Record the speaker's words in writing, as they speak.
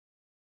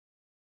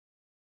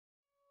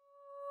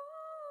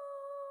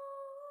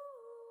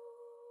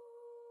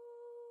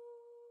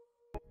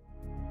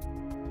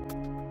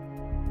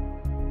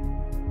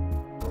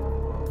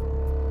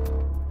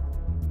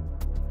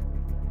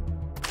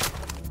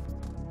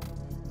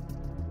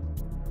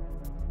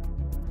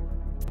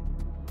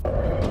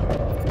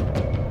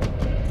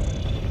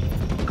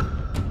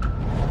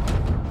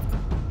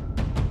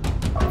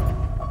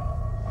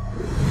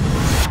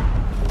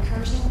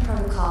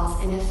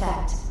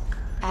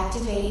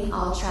Activating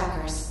all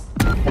trackers.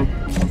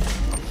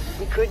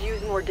 We could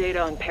use more data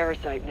on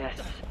parasite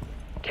nests.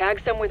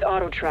 Tag some with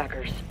auto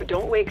trackers, but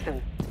don't wake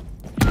them.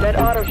 Set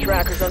auto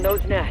trackers on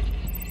those nests.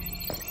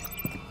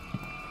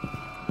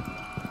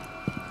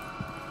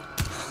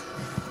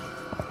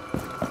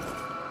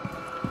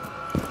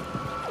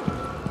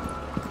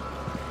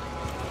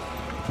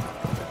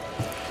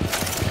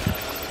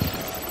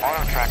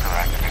 Auto tracker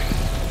activated.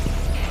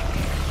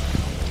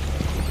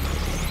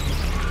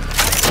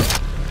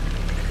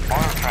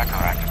 Auto tracker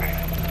activated.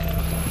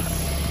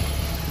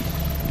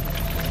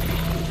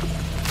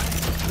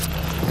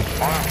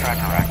 Auto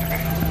tracker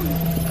activated.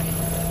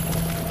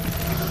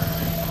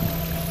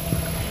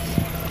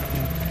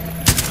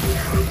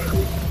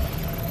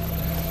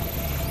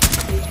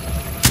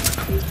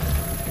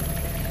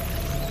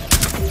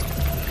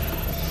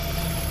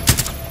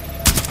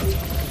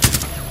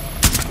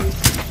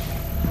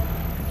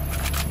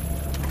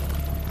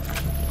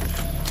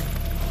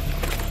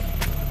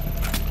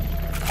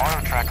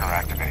 Auto tracker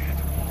activated.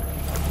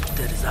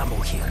 There is ammo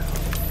here.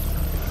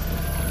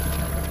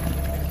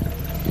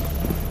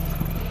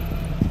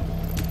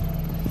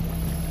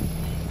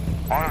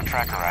 Auto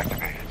tracker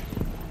activated.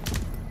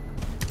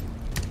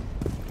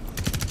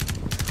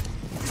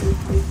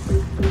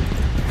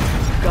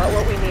 Got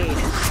what we need.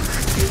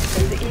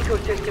 As the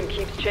ecosystem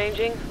keeps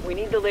changing, we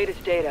need the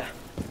latest data.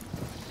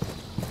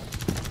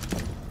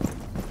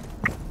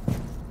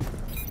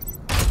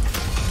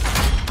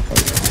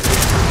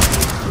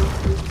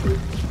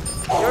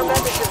 Your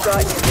methods have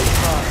gotten you this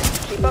far.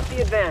 Keep up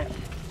the advance.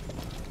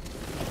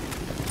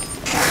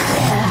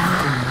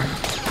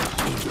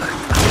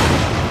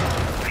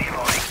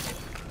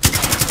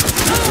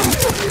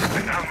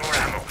 Now more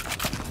ammo.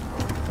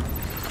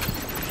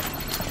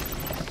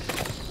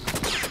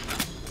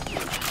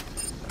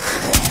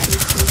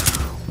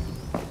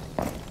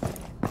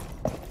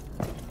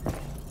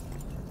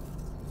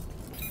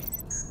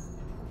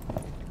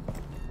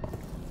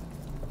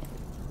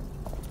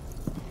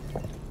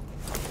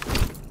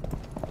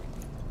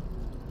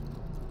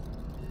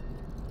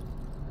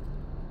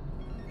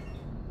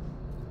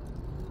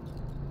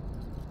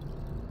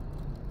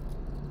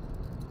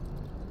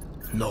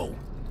 No.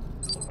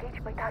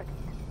 Engage my target.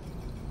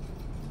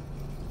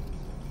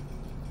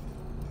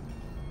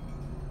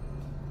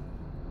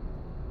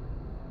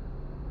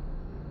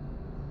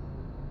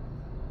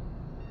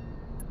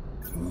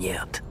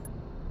 Нет.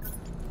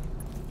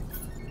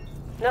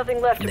 Nothing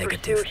left to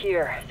Negative. pursue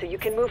here, so you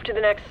can move to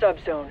the next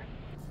subzone.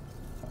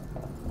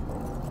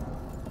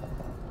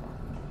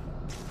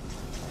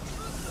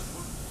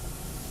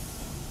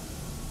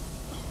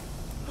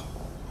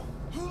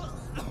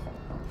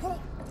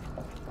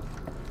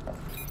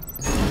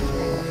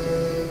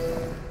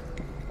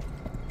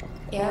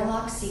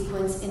 Airlock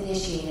sequence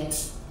initiated.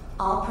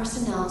 All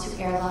personnel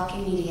to airlock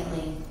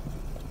immediately.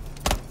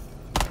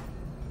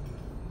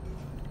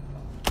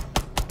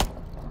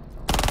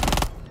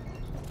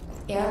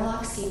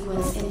 Airlock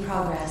sequence in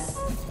progress.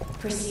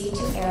 Proceed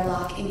to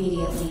airlock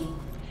immediately.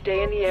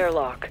 Stay in the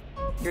airlock.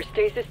 Your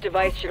stasis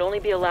device should only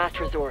be a last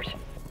resort.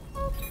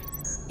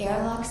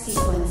 Airlock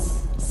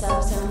sequence.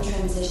 Subzone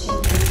transition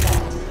in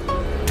effect.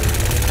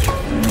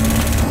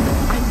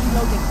 I'm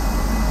reloading.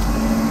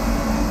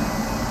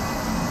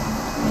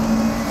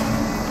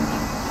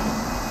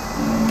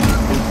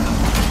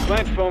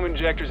 Plant foam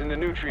injectors in the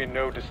nutrient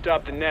node to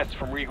stop the nests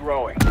from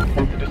regrowing.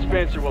 The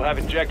dispenser will have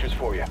injectors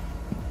for you.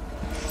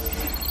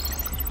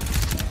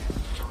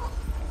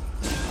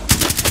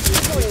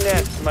 Killing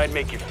nests might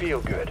make you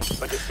feel good,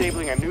 but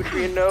disabling a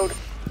nutrient node?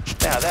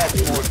 Now that's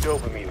more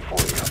dopamine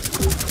for you.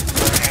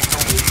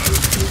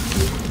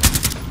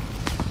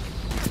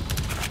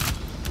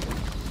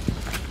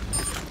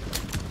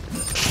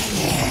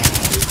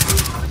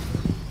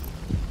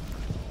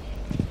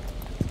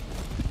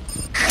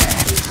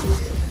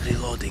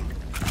 Reloading.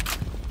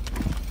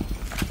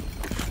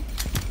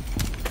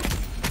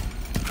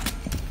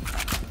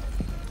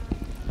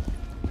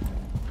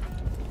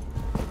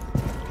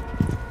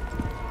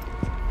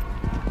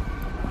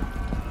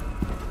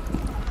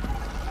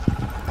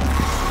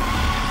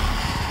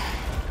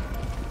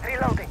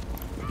 Reloading.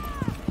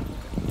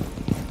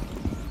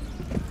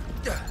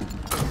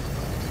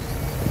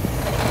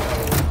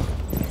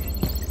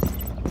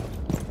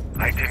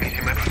 Item is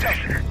in my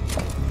possession.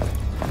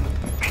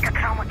 Take a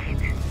trauma kit.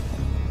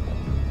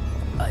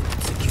 I'm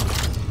secure.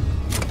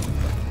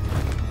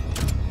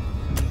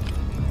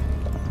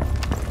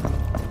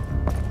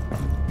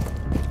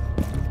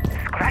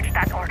 Scratch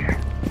that order.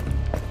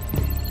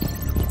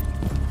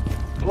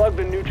 Plug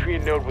the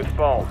nutrient node with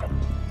foam.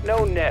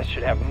 No nest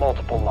should have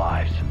multiple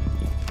lives.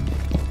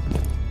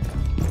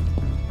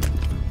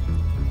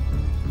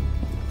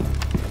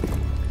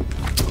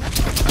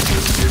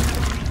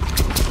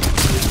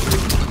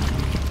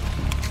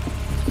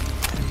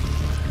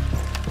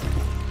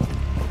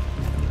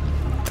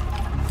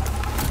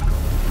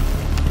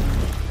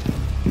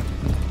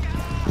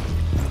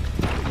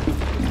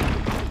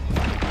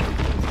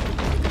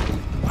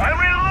 I'm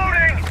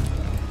reloading!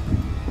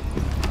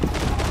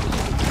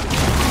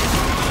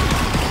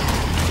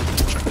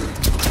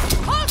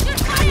 Halt!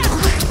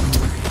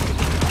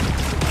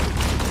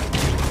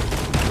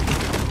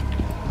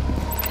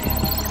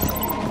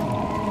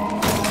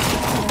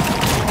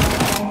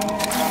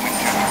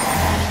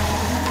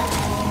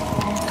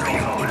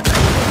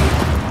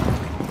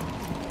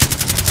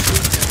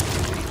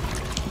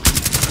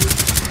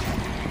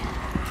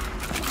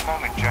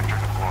 Foam injector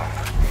deployed.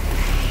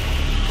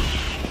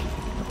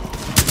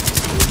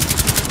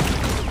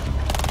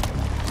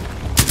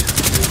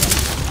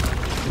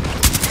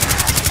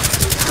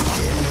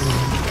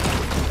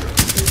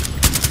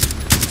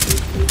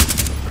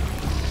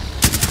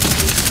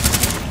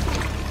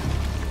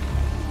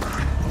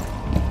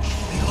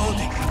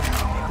 Reloading.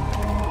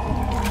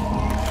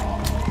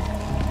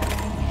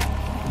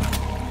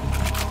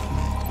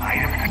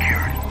 Item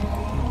secured.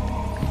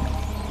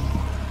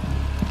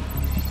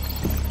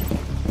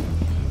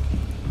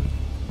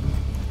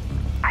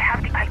 I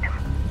have the item.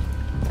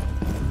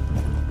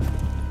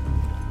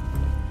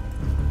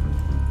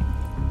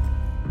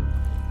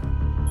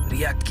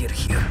 React gear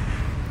here.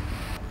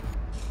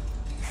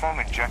 Foam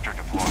injector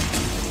deployed.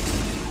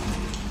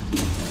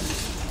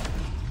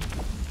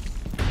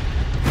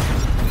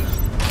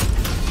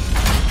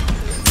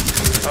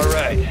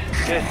 Alright,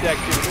 test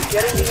activity.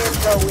 Getting the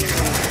intel we need.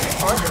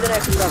 On to the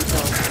next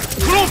subzone.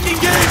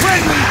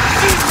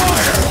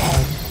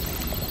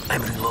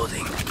 I'm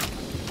reloading.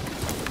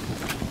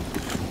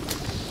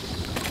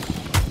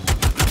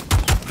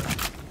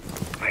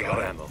 I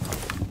got ammo.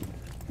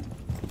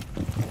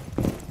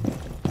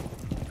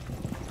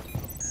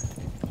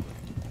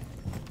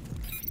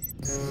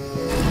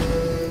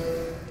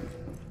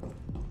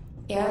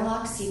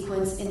 Airlock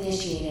sequence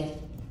initiated.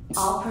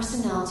 All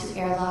personnel to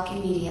airlock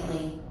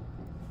immediately.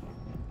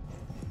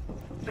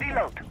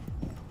 Reload.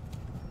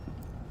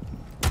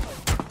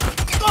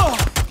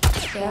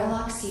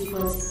 Airlock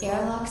sequence,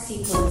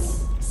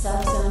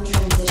 subzone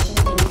transition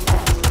in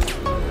effect.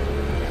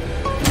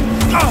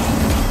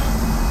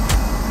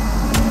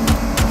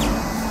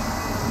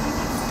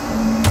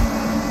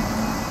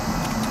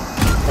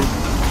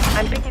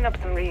 I'm picking up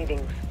some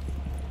readings.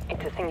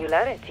 It's a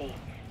singularity.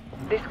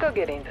 This could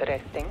get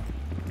interesting.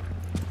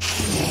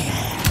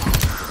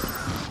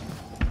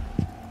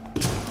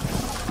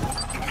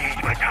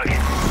 Engage my target.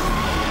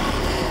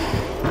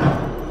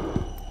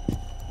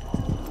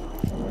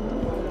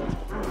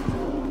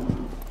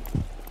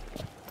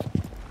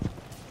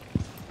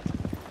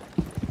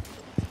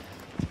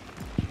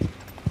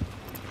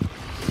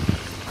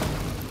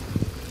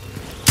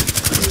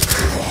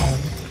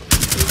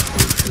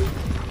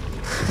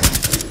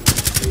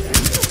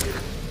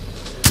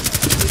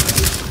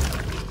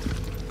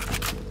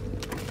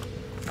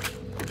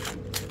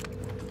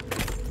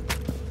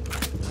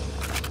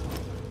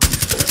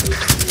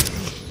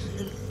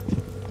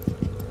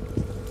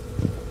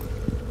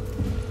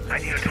 I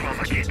need a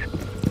trauma kit.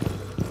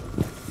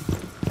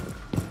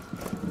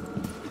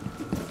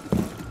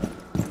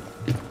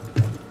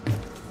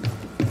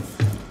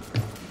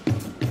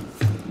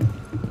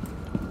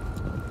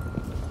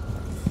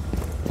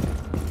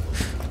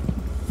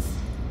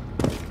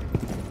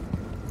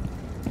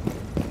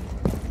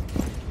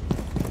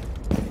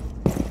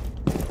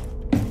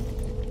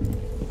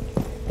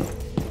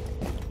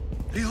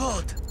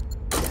 Reload.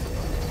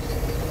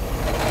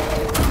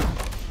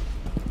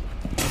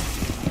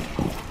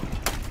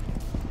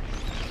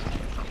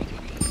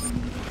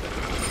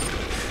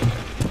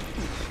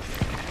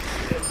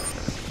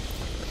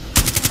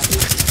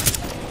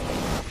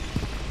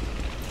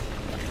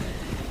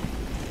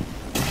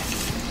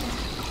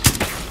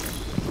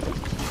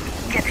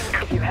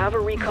 If you have a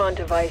recon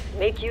device,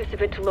 make use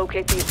of it to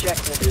locate the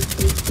objective.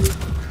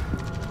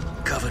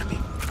 Cover me.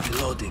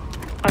 Reloading.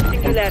 A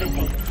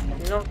singularity.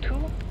 No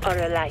two are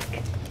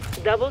alike.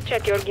 Double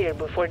check your gear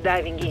before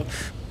diving in.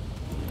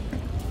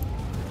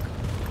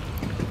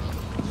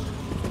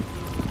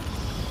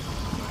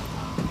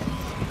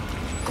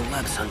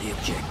 Collapse on the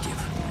objective.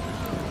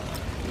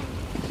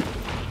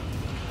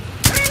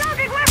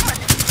 Reloading weapon!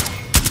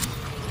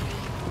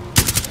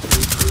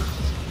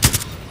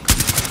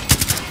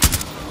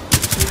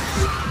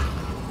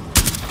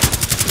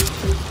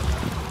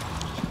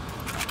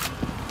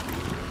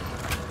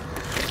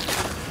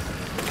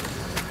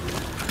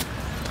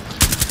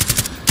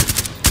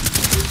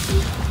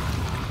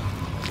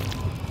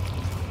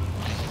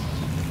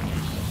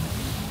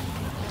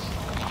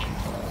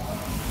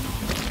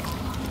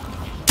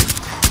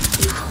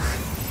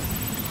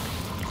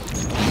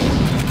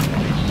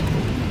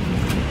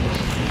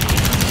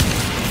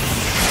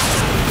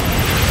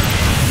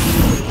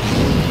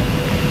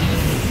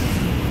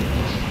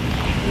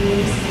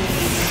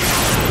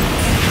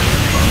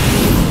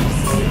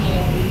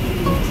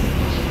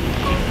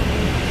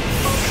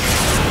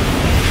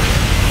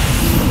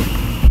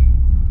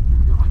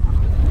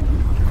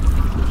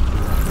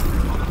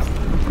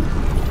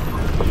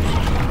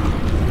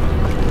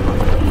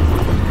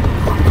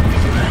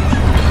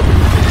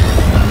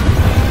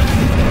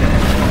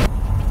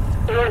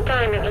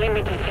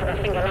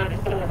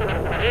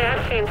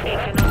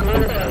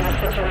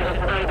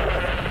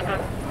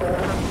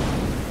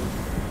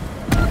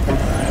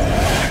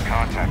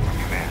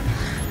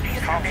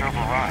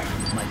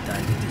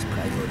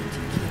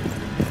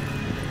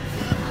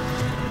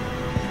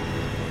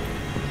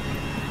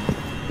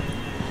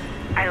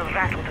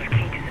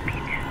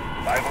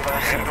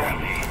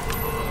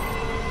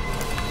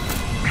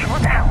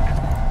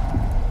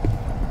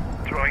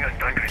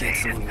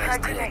 Canceling as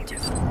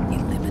directive.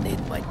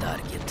 Eliminate my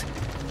target.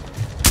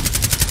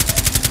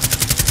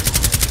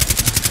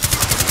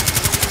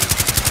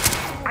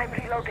 I'm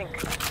reloading.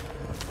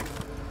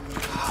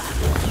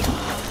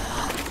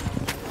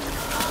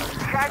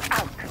 Frag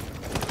out.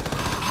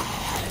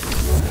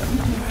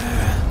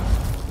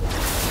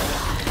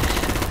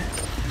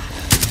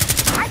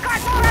 I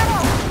got more ammo!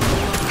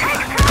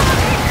 Take trauma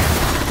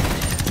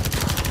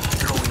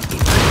Throwing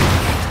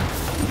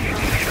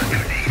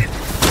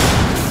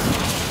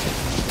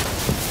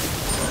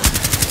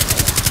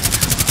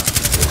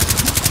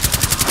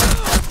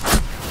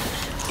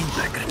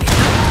impact grenade.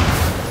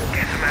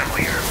 Get some ammo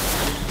here.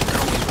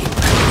 Throwing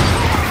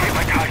impact. Hit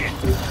my target.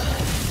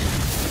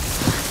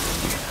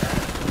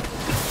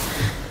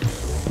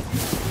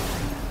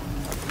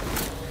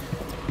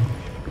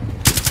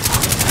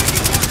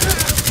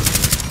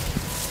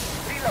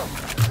 reload.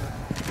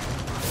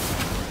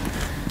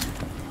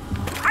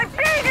 I'm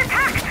being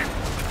attacked!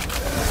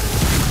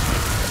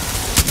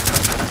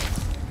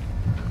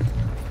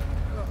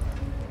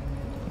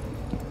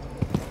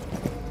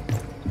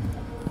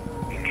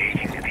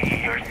 Engaging to the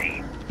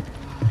ERC.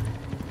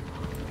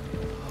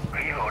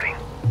 Reloading.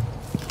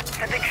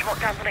 Sending shot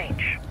down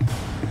range.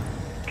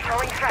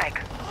 Throwing frag.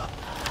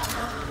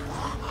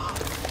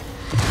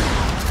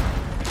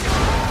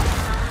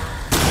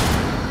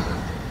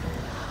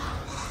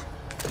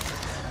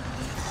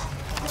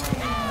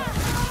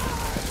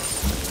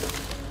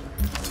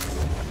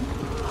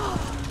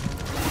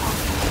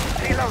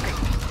 Reloading.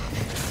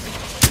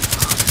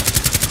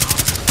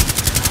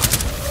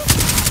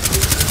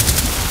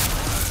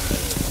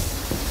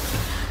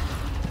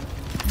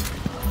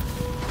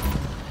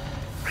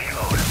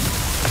 Reload.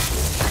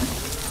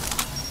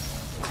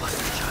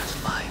 Cluster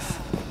charge live.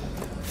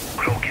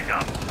 Cloak is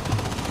up.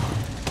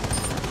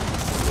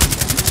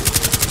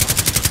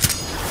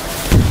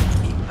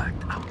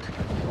 Impact out.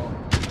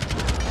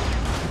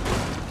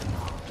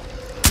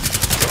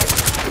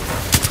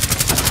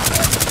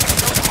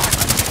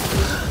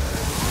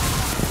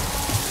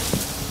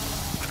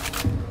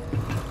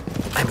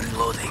 I'm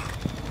reloading.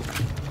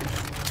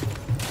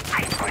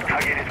 My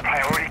target is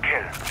priority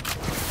kill.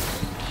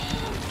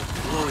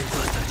 Blowing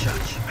cluster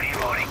charge.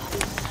 Reloading.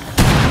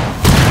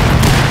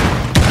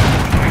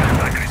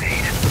 Stun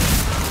grenade.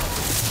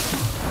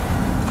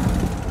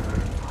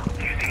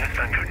 Using a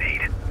stun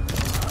grenade.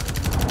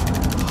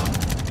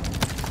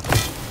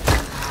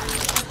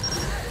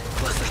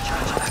 Cluster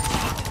charge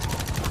activated.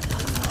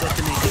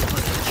 Detonating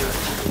cluster charge.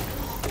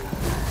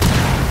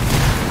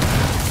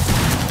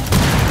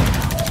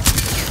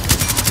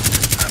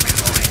 I'm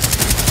reloading.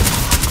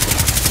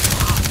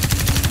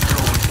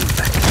 Throwing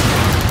impact.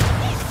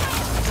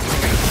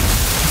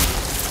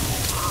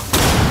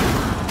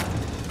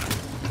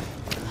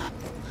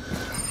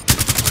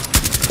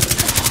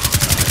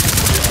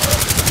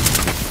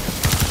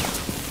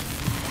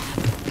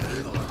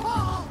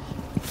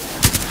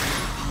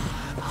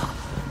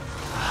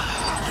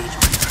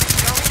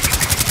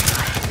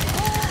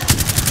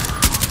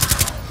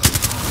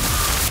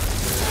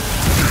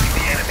 The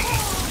enemy.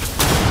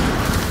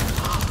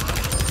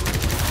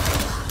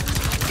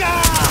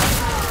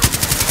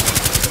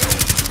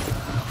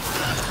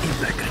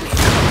 Impact grenade.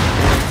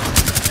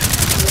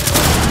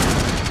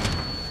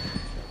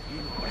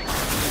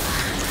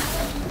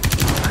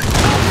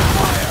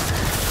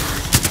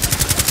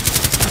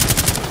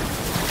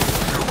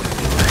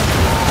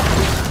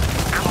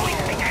 Ammo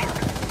is behind.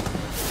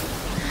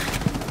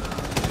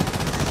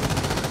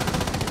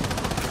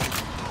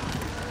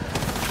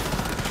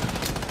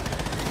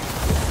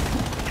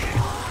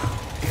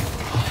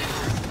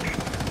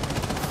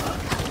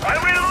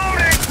 I'm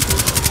reloading!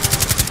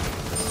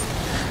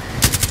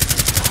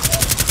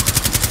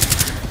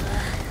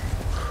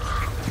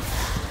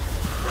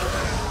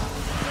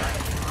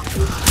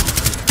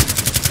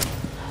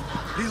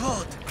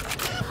 Reload.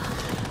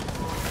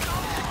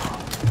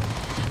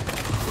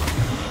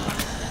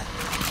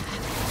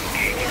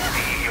 Engaging to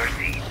the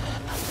ERC.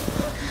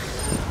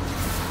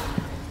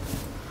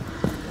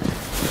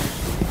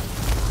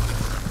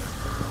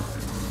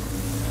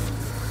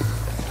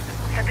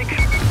 Sending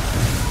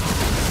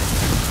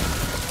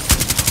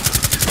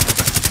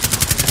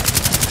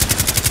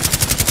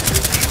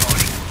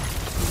Reloading.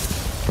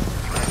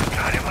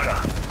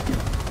 잘해봐라.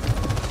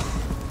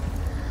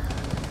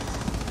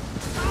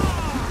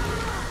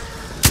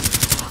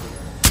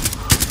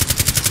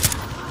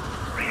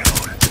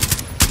 Reload.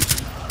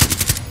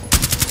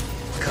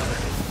 Cover.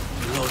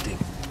 Reloading.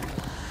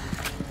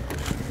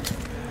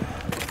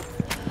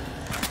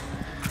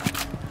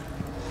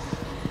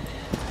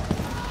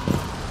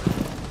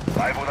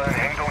 말보다는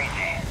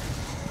행동이지.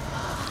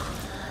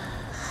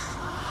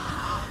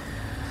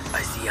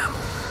 I see ammo.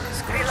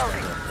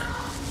 Reloading.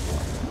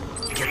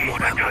 Get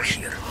more ammo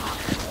here.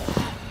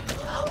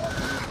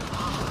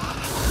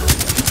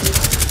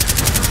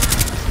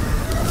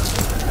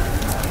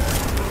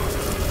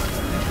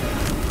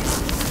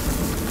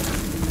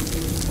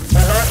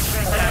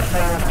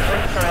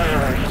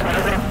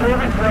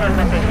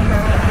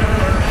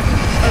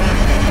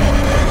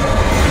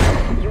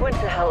 You went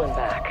to hell and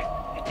back.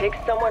 It Takes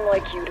someone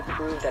like you to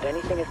prove that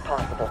anything is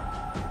possible.